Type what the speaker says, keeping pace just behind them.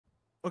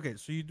Okay,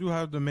 so you do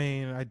have the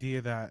main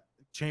idea that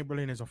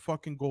Chamberlain is a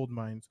fucking gold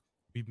mine.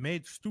 We've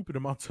made stupid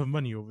amounts of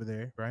money over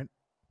there, right?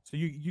 So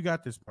you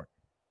got this part.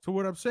 So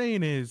what I'm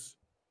saying is,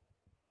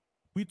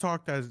 we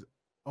talked as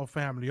a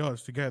family,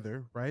 us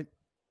together, right?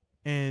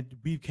 And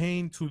we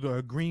came to the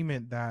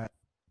agreement that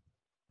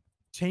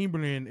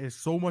Chamberlain is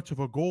so much of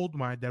a gold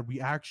mine that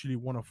we actually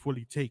want to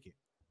fully take it.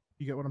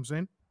 You get what I'm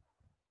saying?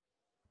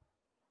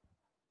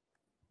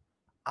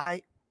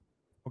 I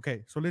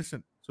Okay, so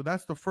listen. So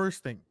that's the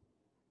first thing.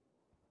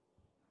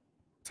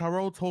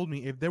 Tyrell told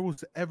me if there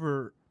was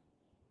ever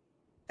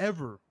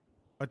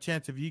a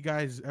chance of you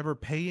guys ever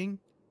paying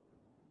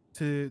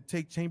to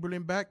take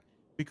Chamberlain back,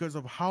 because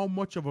of how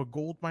much of a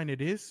gold mine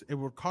it is, it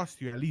would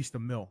cost you at least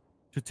 $1 million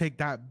to take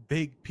that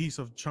big piece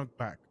of chunk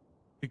back.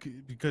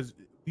 Because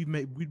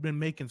we've been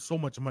making so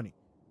much money.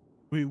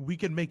 We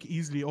can make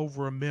easily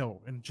over $1 million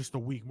in just a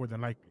week, more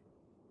than likely.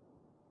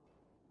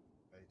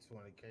 Like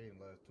 20K in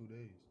the last 2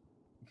 days.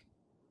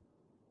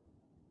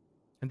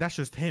 And that's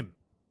just him.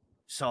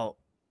 So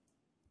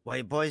what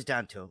it boils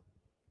down to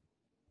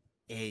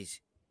is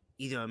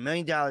either $1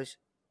 million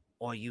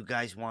or you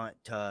guys want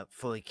to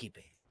fully keep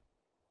it.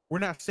 We're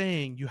not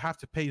saying you have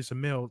to pay us $1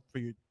 million for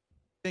your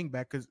thing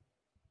back, because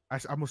I'm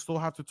gonna still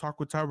have to talk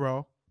with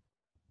Tyrell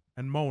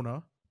and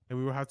Mona, and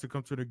we will have to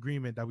come to an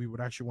agreement that we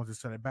would actually want to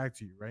send it back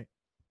to you, right?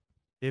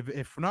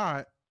 If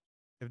not,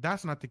 if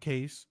that's not the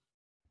case,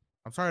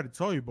 I'm sorry to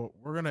tell you, but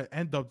we're gonna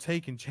end up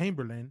taking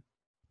Chamberlain.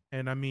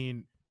 And I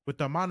mean, with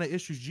the amount of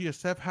issues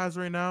GSF has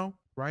right now,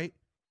 right?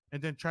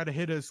 And then try to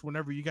hit us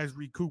whenever you guys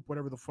recoup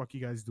whatever the fuck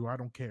you guys do. I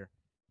don't care.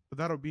 But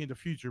that'll be in the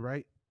future,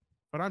 right?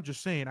 But I'm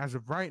just saying, as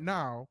of right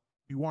now,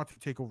 we want to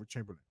take over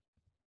Chamberlain.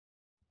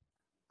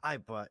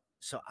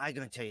 So I'm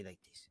gonna tell you like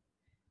this.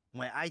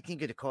 When I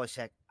think of the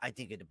Cossack, I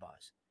think of the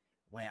boss.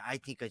 When I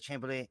think of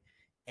Chamberlain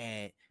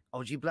and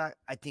OG Block,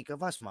 I think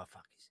of us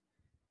motherfuckers.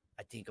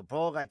 I think of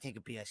Borg, I think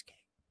of BSK.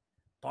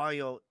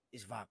 Barrio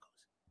is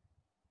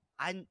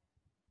Vagos.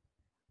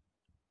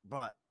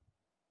 But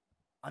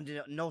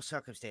under no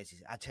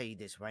circumstances, I tell you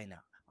this right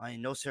now. Under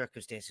no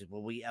circumstances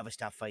will we ever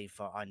stop fighting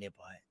for our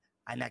neighborhood.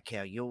 I not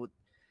care.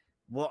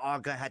 We're all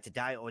gonna have to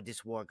die, or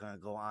this war gonna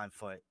go on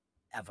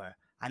forever.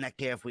 I not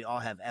care if we all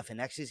have F and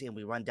X's and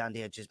we run down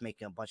there just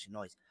making a bunch of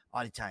noise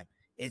all the time.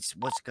 It's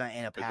what's gonna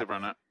end up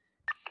happening.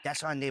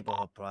 That's our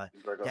neighborhood, bro.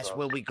 That's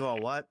where we grow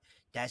up.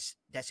 That's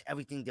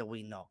everything that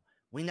we know.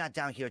 We're not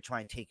down here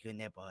trying to take your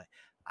neighborhood.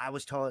 I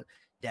was told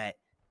that,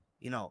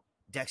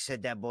 Dex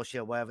said that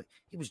bullshit or whatever.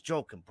 He was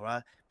joking, bro,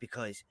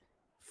 because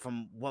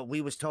from what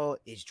we was told,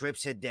 is Drip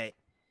said that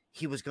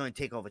he was going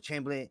to take over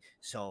Chamberlain.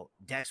 So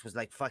Dex was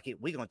like, fuck it,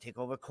 we're going to take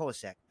over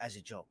Cossack as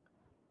a joke.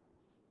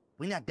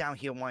 We're not down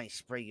here wanting to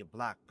spray your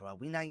block, bro.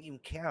 We not even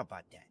care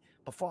about that.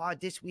 Before all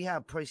this, we had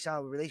a pretty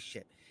solid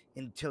relationship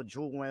until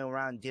Drew went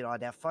around and did all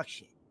that fuck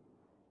shit.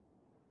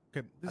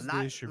 Okay, this is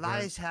the issue, a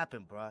lot has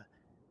happened, bro.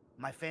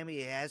 My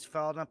family has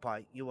fallen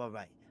apart. You are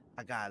right.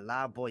 I got a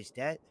lot of boys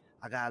dead.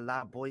 I got a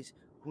lot of boys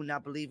who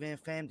not believe in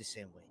fam the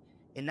same way.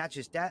 And not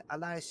just that, a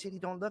lot of city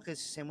don't look at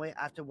the same way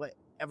after what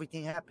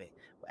everything happened,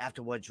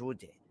 after what Drew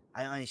did.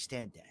 I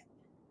understand that.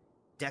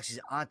 Dex's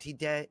auntie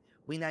dead.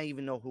 We not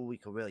even know who we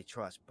could really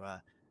trust, bro.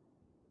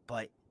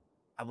 But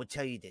I will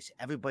tell you this.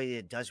 Everybody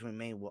that does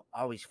remain will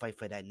always fight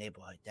for that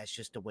neighborhood. That's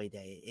just the way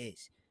that it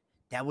is.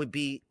 That would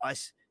be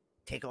us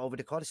taking over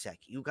the cul-de-sac.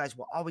 You guys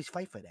will always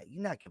fight for that. You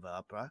not give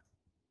up, bro. I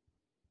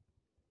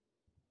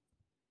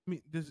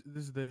mean, this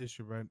is the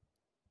issue, right?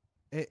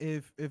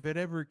 If it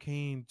ever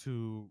came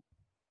to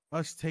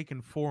us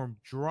taking Forum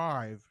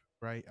Drive,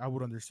 right, I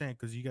would understand,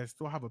 because you guys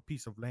still have a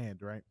piece of land,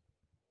 right?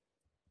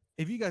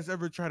 If you guys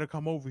ever try to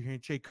come over here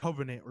and take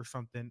Covenant or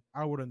something,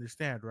 I would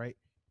understand, right?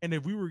 And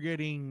if we were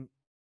getting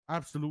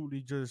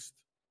absolutely just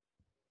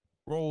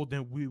rolled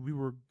and we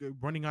were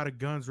running out of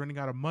guns, running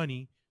out of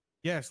money,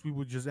 yes, we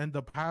would just end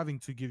up having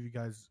to give you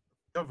guys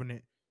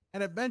Covenant,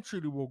 and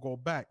eventually we'll go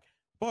back.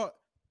 But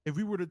if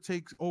we were to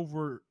take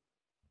over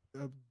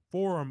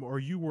Forum, or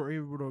you were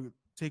able to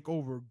take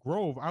over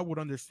Grove, I would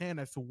understand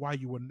as to why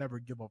you would never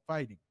give up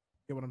fighting.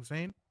 Get what I'm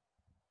saying?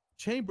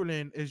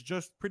 Chamberlain is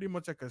just pretty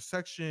much like a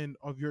section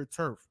of your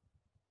turf.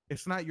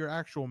 It's not your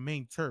actual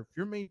main turf.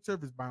 Your main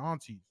turf is by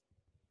aunties.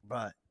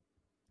 Bruh,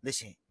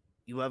 listen,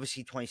 you ever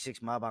see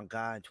 26 Mob on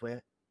God on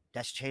Twitter?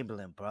 That's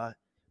Chamberlain, bruh.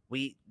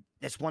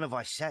 That's one of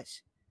our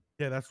sets.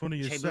 Yeah, that's one of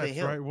your sets,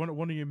 Hill. Right?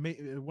 One of your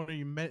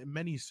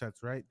many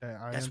sets, right?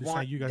 That I that's understand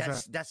one, you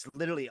guys. That's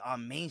literally our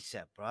main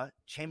set, bruh.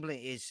 Chamberlain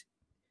is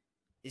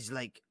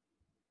like,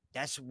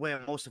 that's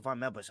where most of our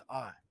members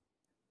are.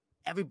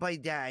 Everybody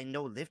that I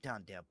know live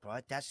down there,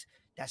 bruh. That's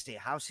their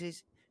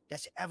houses.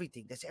 That's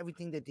everything. That's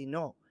everything that they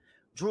know.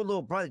 Drew's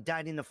little brother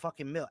died in the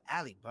fucking middle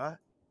alley, bruh.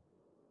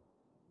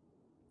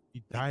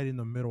 He died in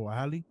the middle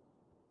alley?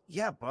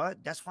 Yeah, bruh.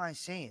 That's why I'm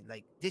saying,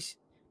 like, this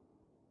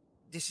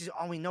is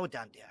all we know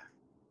down there.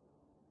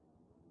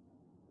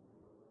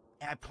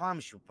 And I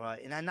promise you, bro,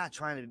 and I'm not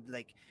trying to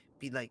like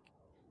be like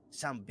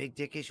some big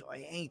dickish or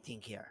anything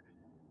here,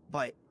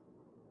 but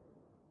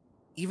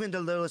even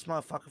the littlest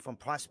motherfucker from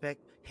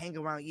Prospect hang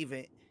around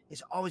even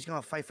is always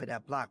gonna fight for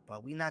that block, bro.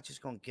 We're not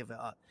just gonna give it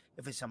up.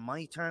 If it's a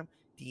money term,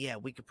 then yeah,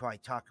 we could probably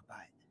talk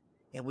about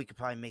it, and we could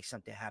probably make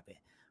something happen.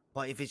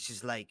 But if it's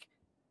just like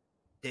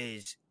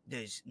there's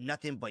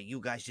nothing but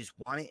you guys just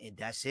want it and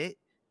that's it,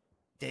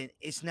 then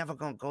it's never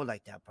gonna go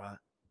like that, bro.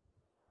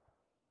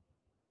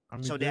 I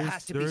mean, So there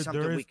has to be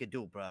something we could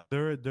do, bro.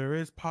 There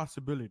is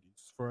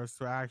possibilities for us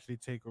to actually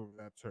take over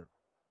that turf,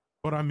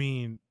 but I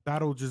mean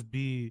that'll just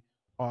be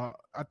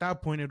at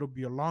that point it'll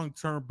be a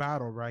long-term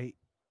battle, right?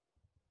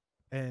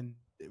 And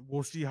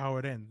we'll see how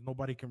it ends.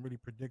 Nobody can really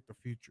predict the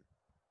future.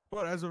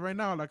 But as of right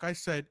now, like I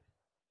said,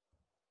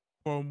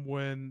 from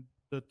when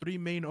the three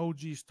main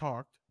OGs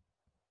talked,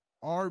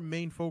 our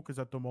main focus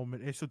at the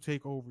moment is to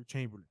take over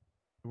Chamberlain.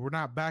 We're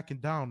not backing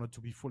down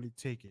until we fully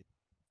take it.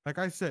 Like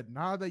I said,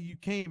 now that you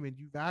came and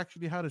you've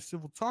actually had a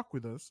civil talk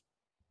with us,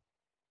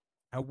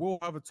 I will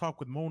have a talk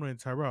with Mona and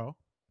Tyrell,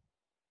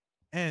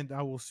 and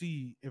I will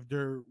see if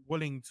they're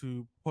willing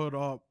to put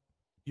up,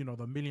 the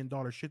 $1 million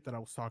shit that I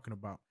was talking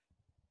about.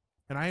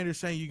 And I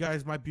understand you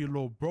guys might be a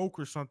little broke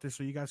or something,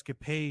 so you guys could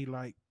pay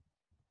like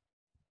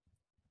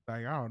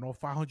I don't know,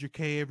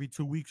 $500K every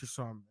 2 weeks or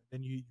something.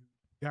 Then you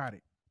got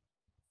it.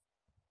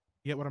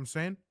 You get what I'm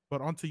saying?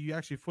 But until you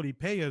actually fully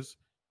pay us,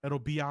 it'll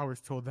be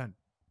ours till then.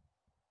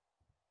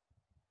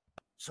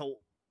 So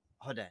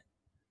hold on.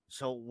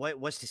 So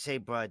what's to say,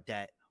 bro,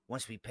 that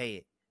once we pay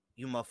it,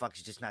 you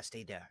motherfuckers just not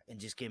stay there and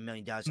just get $1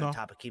 million on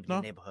top of keeping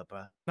the neighborhood,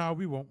 bro? No,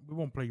 we won't. We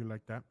won't play you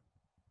like that.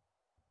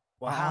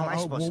 Well, how am I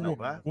supposed to know,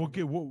 bro?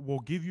 We'll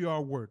give you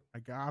our word.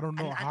 Like I don't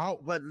know how.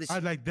 But listen, I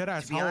like dead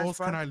ass. How else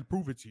can I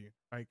prove it to you?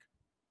 Like,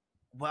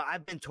 well,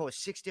 I've been told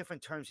 6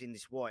 different terms in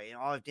this war, and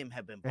all of them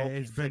have been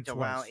broken, flipped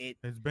around.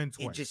 It's been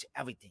twice. It's just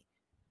everything.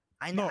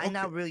 I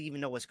not really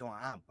even know what's going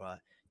on, bro.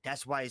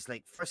 That's why it's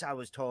like first I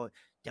was told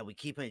that we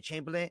keep it in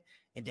Chamberlain,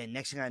 and then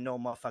next thing I know,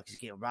 motherfuckers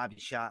get robbed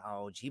and shot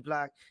on OG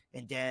block,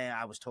 and then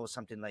I was told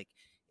something like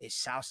it's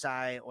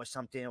Southside or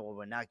something, or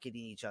we're not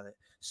getting each other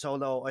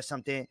solo or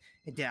something,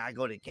 and then I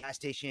go to the gas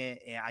station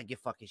and I get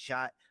fucking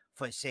shot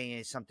for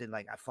saying something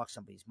like I fucked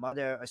somebody's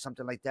mother or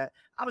something like that.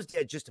 I was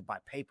there just to buy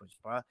papers,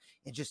 bro,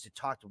 and just to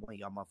talk to one of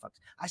y'all motherfuckers.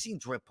 I seen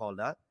Drip pulled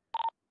up.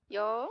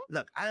 Yo.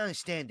 Look, I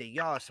understand that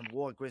y'all are some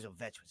war grizzled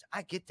veterans.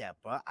 I get that,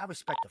 bro. I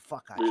respect the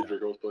fuck out of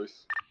you.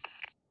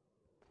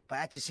 But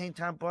at the same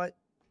time, bro,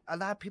 a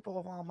lot of people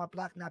on my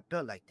block not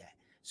built like that.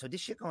 So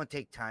this shit gonna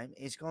take time.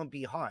 It's gonna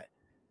be hard.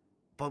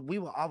 But we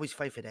will always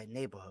fight for that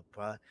neighborhood,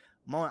 bro.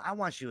 Mona, I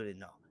want you to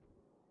know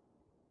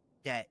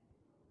that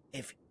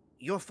if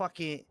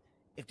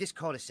this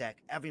cul-de-sac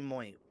every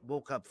morning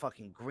woke up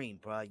fucking green,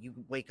 bro, you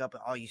wake up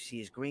and all you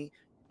see is green,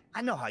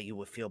 I know how you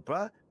would feel,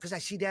 bro, because I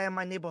see that in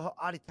my neighborhood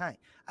all the time.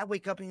 I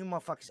wake up and you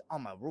motherfuckers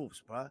on my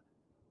roofs, bro.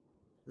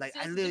 Like,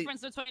 see, the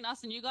difference between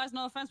us and you guys,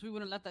 no offense, we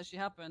wouldn't let that shit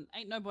happen.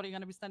 Ain't nobody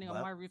gonna be standing on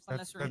my roofs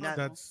unless you're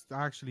that's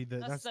actually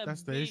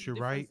that's the issue,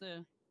 right?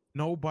 There.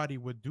 Nobody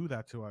would do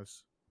that to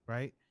us,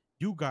 right?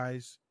 You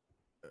guys,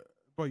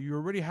 but you're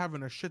already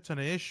having a shit ton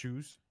of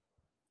issues.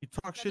 You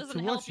talk shit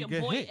to us, you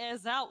get hit. Your boy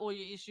airs out all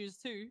your issues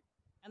too,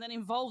 and then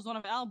involves one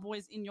of our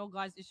boys in your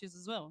guys' issues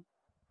as well.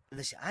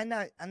 Listen, I'm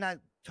not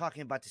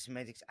talking about the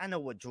semantics. I know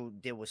what Drew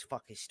did was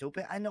fucking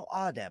stupid. I know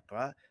all that,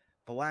 bro.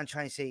 But what I'm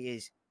trying to say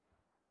is,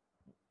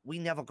 we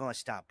never gonna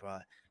stop, bro.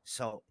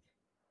 So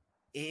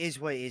it is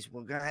what it is.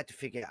 We're gonna have to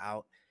figure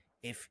out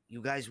if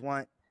you guys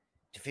want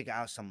to figure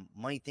out some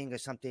money thing or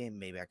something.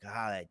 Maybe I could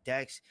holler at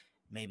Dex.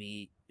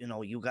 Maybe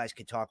you guys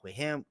could talk with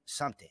him.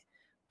 Something.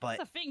 But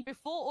that's the thing.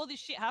 Before all this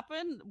shit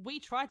happened, we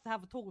tried to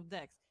have a talk with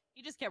Dex.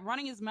 He just kept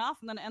running his mouth,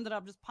 and then ended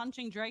up just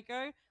punching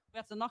Draco. We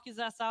had to knock his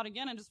ass out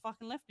again, and just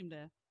fucking left him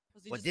there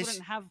because he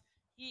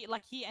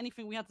wouldn't hear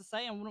anything we had to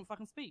say, and wouldn't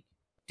fucking speak.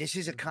 This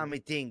is a common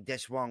thing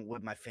that's wrong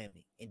with my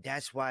family, and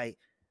that's why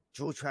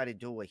Drew tried to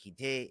do what he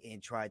did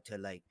and tried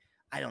to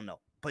I don't know.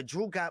 But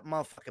Drew got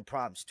motherfucking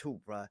problems too,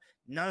 bro.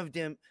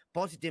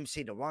 Both of them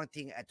say the wrong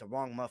thing at the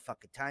wrong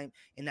motherfucking time,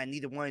 and that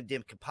neither one of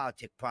them can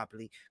politic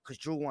properly because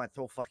Drew want to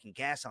throw fucking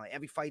gas on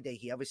every fight that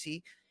he ever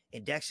see.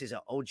 And Dex is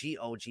an OG,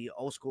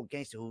 old school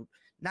gangster who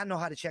not know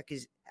how to check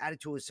his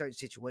attitude in certain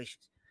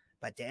situations.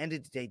 But at the end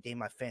of the day, they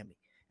my family.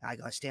 And I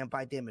gonna stand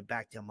by them and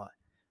back them up.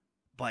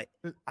 But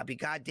I'll be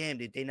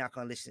goddamned if they're not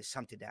gonna listen to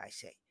something that I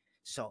say.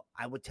 So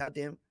I would tell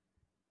them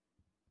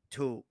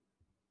to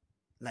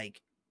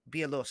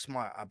be a little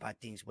smart about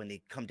things when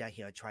they come down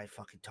here and try to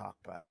fucking talk,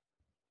 bro.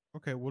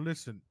 Okay, well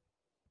listen,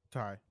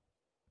 Ty.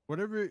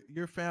 Whatever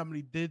your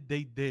family did,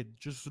 they did.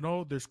 Just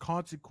know there's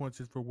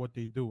consequences for what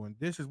they do, and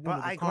this is one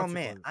of the consequences.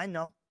 Man, I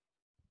know.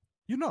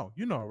 You know,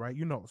 right?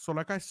 So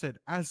like I said,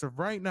 as of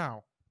right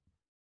now,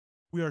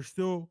 we are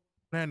still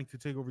planning to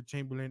take over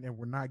Chamberlain, and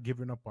we're not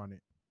giving up on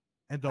it.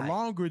 And the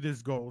longer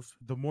this goes,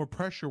 the more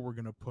pressure we're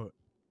gonna put.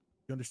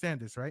 You understand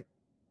this, right?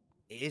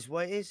 It is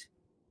what it is.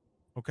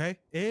 Okay.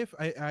 If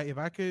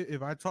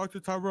I talk to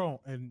Tyrone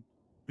and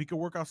we can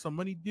work out some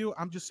money deal,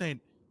 I'm just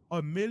saying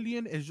 $1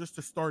 million is just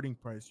a starting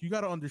price. You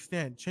got to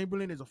understand,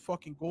 Chamberlain is a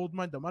fucking gold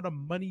mine. The amount of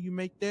money you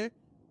make there,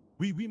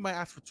 we might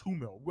ask for $2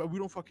 million. We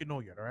don't fucking know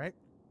yet. All right.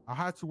 I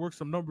had to work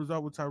some numbers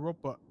out with Tyrone,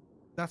 but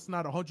that's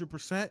not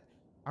 100%.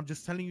 I'm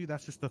just telling you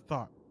that's just a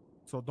thought.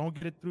 So don't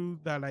get it through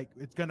that like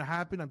it's gonna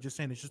happen. I'm just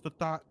saying it's just a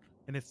thought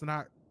and it's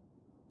not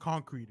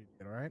concreted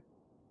yet, all right?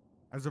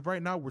 As of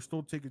right now, we're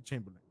still taking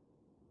Chamberlain.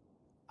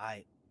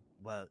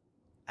 Well,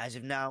 as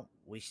of now,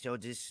 we still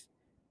just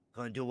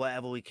gonna do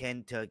whatever we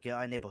can to get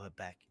our neighborhood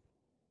back.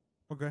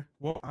 Okay.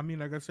 Well, I mean,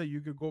 like I said,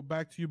 you could go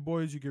back to your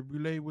boys. You could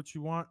relay what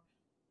you want.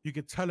 You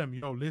could tell them,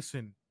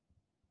 listen,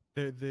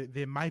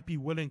 they might be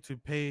willing to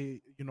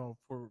pay,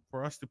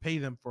 for us to pay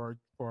them for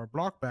our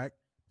block back.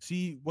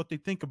 See what they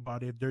think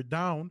about it. If they're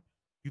down,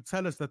 you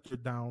tell us that they're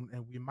down,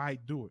 and we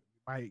might do it.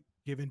 We might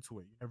give into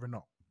it. You never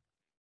know.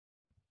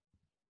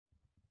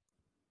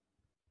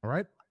 All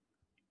right?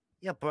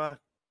 Yeah, bro.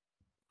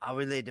 I'll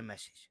relay the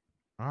message.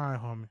 All right,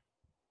 homie.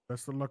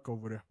 Best of luck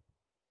over there.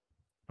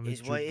 I'll let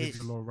you give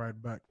you a little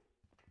ride back.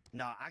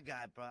 No, I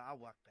got it, bro. I'll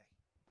walk back.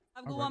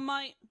 Have a good one,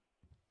 mate.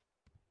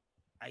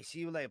 I see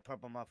you later,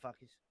 purple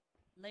motherfuckers.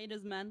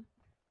 Laters, man.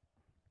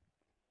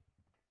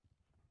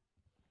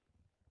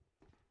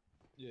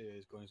 Yeah,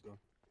 he's going. All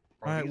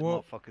right,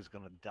 well, motherfucker's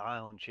gonna die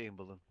on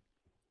Chamberlain.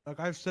 Like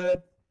I've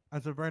said,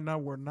 as of right now,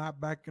 we're not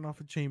backing off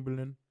of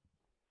Chamberlain.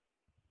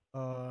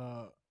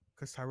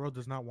 Because Tyrell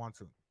does not want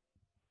to.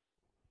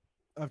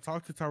 I've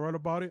talked to Tyrell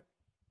about it.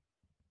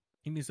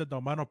 And he said the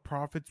amount of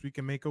profits we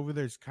can make over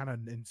there is kind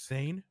of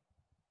insane.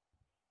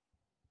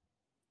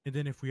 And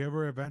then if we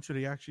ever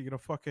eventually actually get a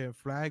fucking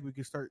flag, we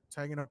can start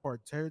tagging up our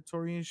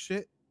territory and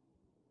shit.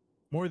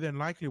 More than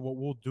likely, what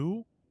we'll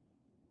do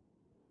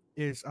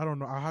is, I don't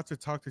know, I'll have to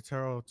talk to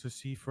Tyrell to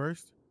see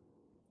first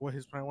what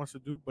his plan wants to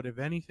do. But if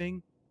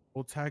anything,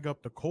 we'll tag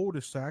up the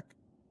cul-de-sac.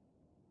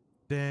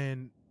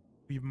 Then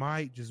we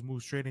might just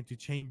move straight into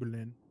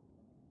Chamberlain.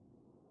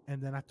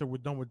 And then after we're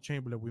done with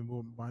Chamberlain, we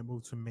might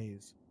move to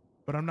Maze.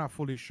 But I'm not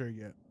fully sure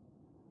yet.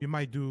 We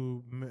might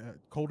do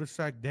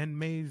cul-de-sac, then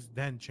Maze,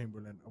 then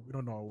Chamberlain. We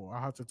don't know.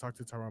 I'll have to talk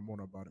to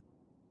Taramona about it.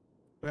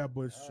 But yeah,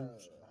 but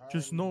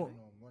just know.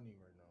 Money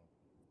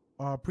right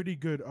now? Pretty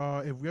good.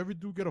 If we ever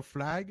do get a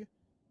flag,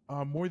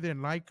 more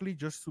than likely,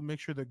 just to make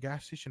sure the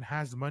gas station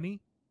has money,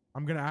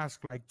 I'm gonna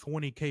ask like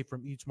 20K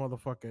from each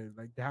motherfucker.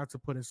 Like they have to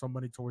put in some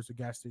money towards the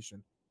gas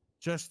station,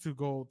 just to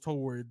go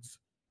towards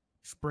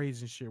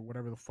sprays and shit,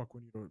 whatever the fuck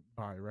we need to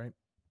buy, right?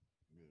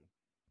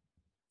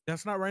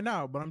 That's not right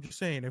now, but I'm just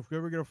saying, if we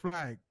ever get a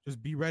flag,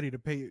 just be ready to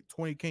pay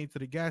 20K to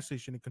the gas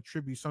station and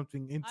contribute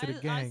something into the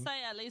gang. I'd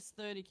say at least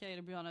 30K,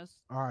 to be honest.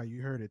 All right,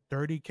 you heard it.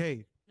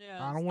 30K.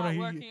 Yeah, I don't want to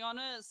hear working on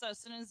it. So as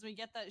soon as we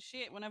get that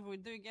shit, whenever we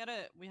do get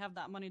it, we have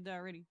that money there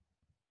already.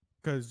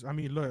 Because, I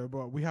mean, look,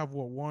 but we have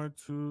what? 1,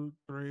 2,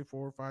 3,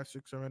 4, 5,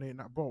 6, 7, 8,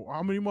 9. Bro,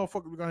 how many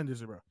motherfuckers we got in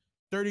this, bro?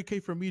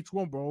 30K from each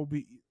one, bro. Will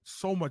be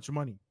so much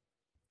money.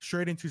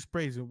 Straight into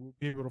sprays, and we'll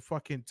be able to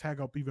fucking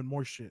tag up even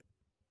more shit,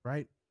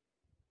 right?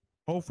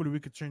 Hopefully we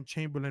could turn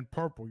Chamberlain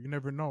purple. You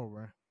never know,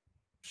 right?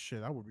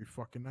 Shit, that would be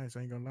fucking nice. I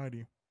ain't gonna lie to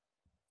you.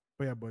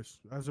 But yeah, boys,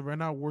 as of right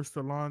now, we're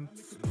still on.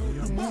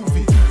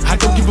 I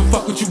don't give a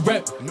fuck what you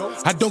rep.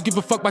 I don't give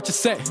a fuck about your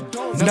set.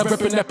 Not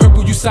repping that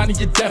purple, you signing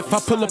your death. I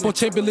pull up on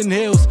Chamberlain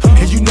Hills,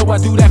 and you know I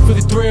do that for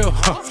the thrill.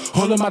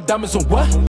 All of my diamonds on what?